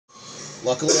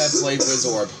Luckily, I played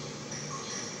Wizorb.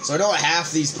 So I know what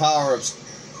half these power-ups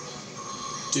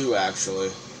do,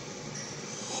 actually.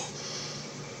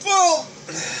 Well...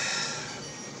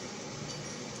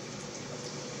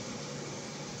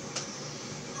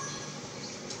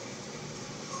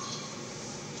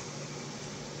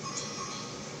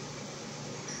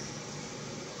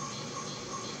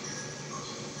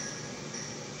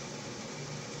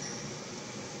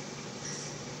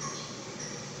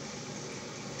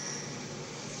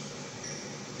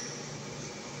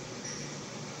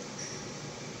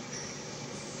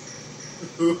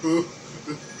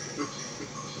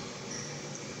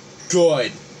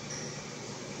 Good.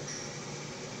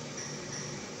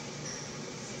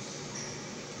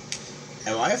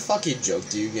 Am I a fucking joke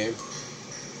to you, game?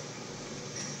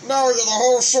 No, you're the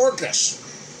whole circus.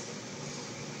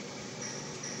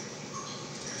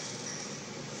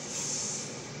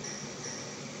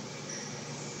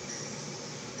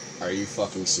 Are you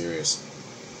fucking serious?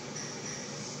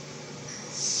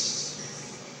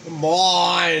 Come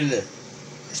on!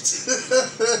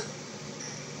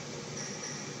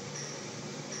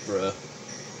 Bruh.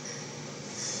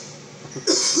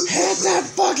 Hit that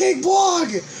fucking block!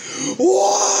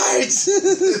 What?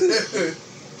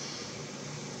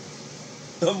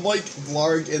 I'm like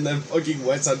Blarg in that fucking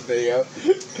Wet Sun video.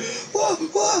 Oh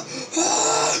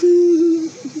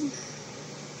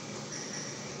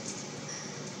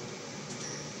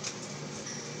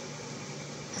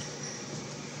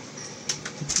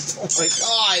my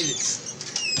god!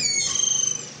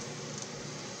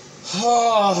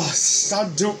 Oh,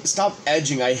 stop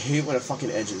edging. I hate when it fucking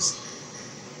edges.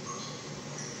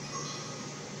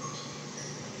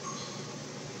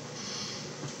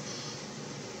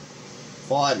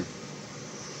 Fun.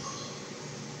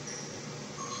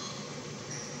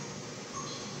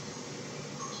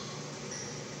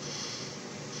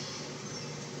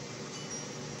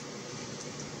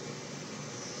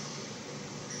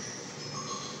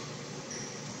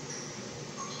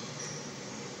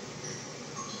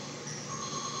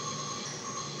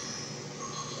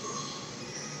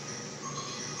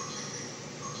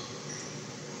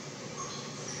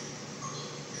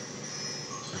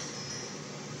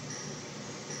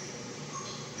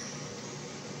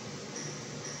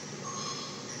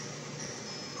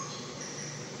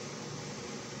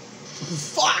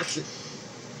 Fuck!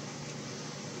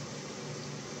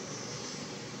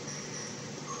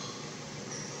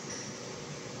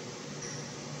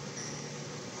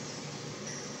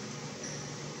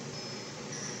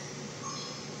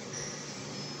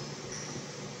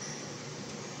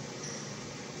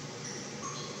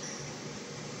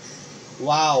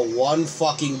 Wow, one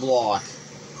fucking block.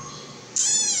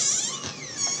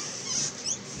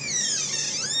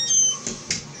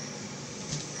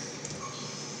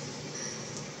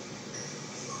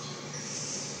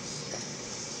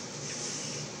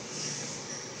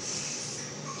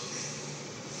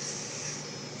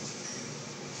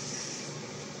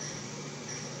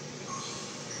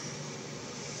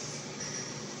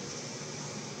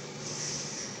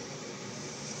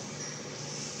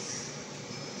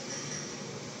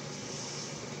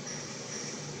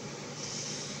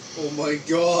 Oh my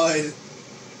god.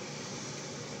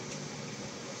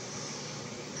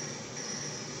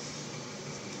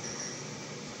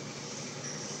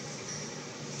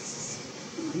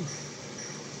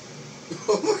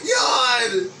 Oh my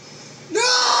god! No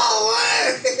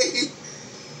way!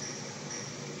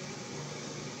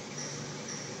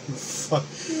 Fuck.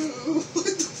 What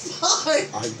the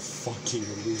fuck? I'm fucking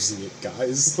losing it,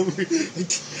 guys. I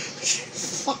can't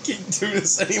fucking do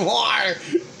this anymore!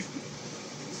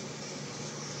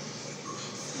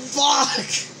 Fuck!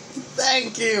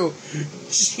 Thank you!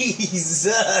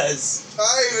 Jesus!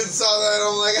 I even saw that,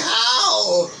 I'm like,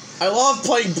 how? I love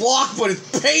playing block, but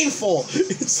it's painful!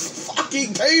 It's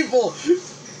fucking painful!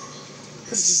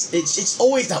 It's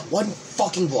always that one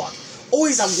fucking block.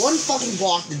 Always that one fucking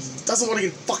block that doesn't want to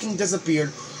get fucking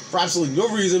disappeared for absolutely no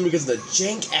reason because of the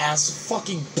jank-ass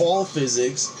fucking ball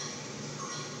physics.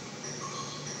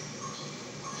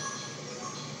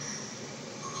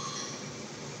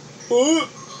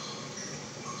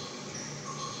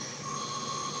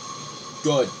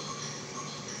 Good.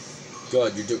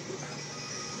 Good, you're doing...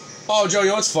 Oh, Joe, you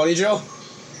know what's funny, Joe?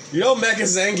 You know Mecha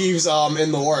Zangief's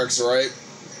in the works, right?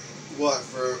 What,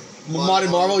 for... Mighty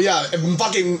Marvel? Yeah,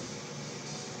 fucking...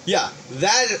 Yeah,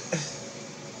 that...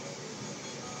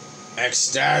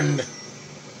 Extend.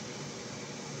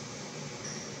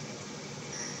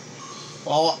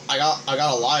 Well, I got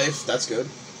a life, that's good.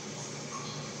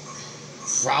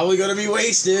 Probably gonna be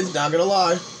wasted, not gonna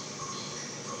lie.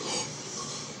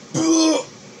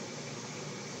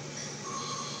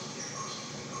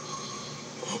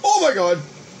 Oh my god!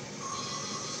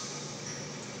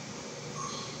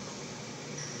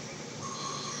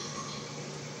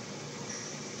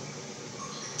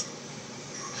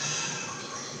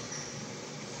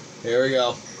 Here we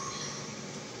go.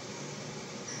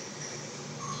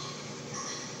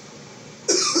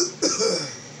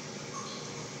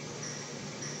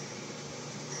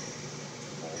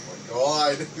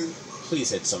 God.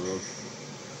 Please hit some of them.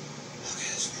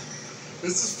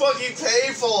 This is fucking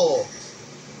painful.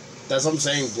 That's what I'm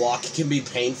saying. Block can be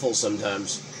painful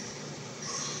sometimes.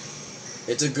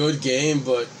 It's a good game,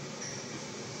 but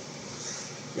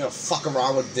you gotta fuck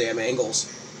around with damn angles.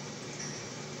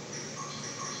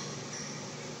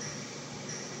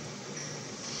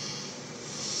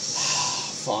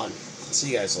 Fun.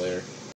 See you guys later.